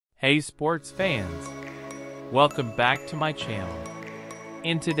Hey sports fans, welcome back to my channel.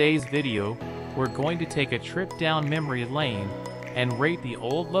 In today's video, we're going to take a trip down memory lane and rate the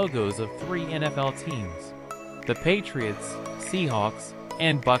old logos of 3 NFL teams: the Patriots, Seahawks,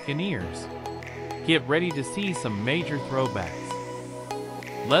 and Buccaneers. Get ready to see some major throwbacks.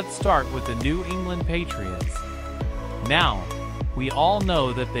 Let's start with the New England Patriots. Now, we all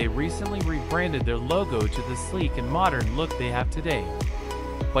know that they recently rebranded their logo to the sleek and modern look they have today.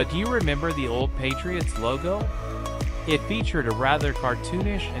 But do you remember the old Patriots logo? It featured a rather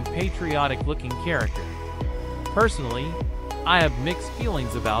cartoonish and patriotic-looking character. Personally, I have mixed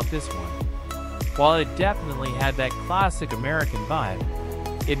feelings about this one. While it definitely had that classic American vibe,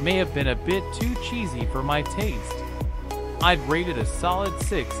 it may have been a bit too cheesy for my taste. I'd rate it a solid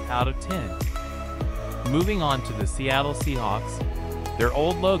 6 out of 10. Moving on to the Seattle Seahawks, their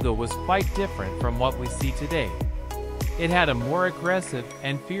old logo was quite different from what we see today. It had a more aggressive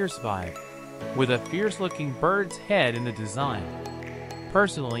and fierce vibe, with a fierce-looking bird's head in the design.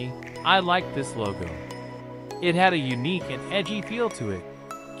 Personally, I liked this logo. It had a unique and edgy feel to it,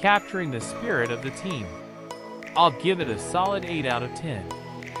 capturing the spirit of the team. I'll give it a solid 8 out of 10.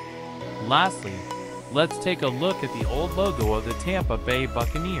 Lastly, let's take a look at the old logo of the Tampa Bay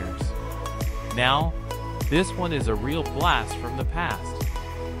Buccaneers. Now, this one is a real blast from the past.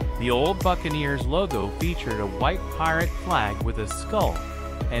 The old Buccaneers logo featured a white pirate flag with a skull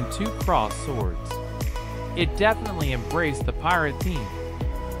and 2 crossed swords. It definitely embraced the pirate theme,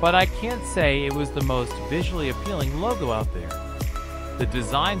 but I can't say it was the most visually appealing logo out there. The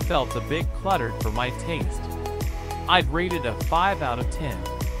design felt a bit cluttered for my taste. I'd rate it a 5 out of 10.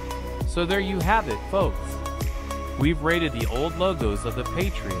 So there you have it, folks. We've rated the old logos of the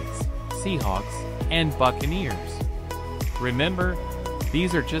Patriots, Seahawks, and Buccaneers. Remember,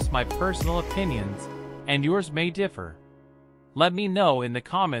 these are just my personal opinions, and yours may differ. Let me know in the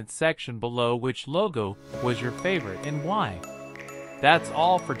comments section below which logo was your favorite and why. That's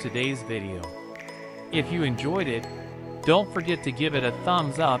all for today's video. If you enjoyed it, don't forget to give it a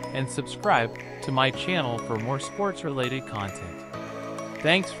thumbs up and subscribe to my channel for more sports-related content.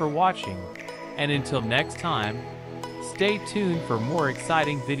 Thanks for watching, and until next time, stay tuned for more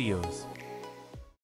exciting videos.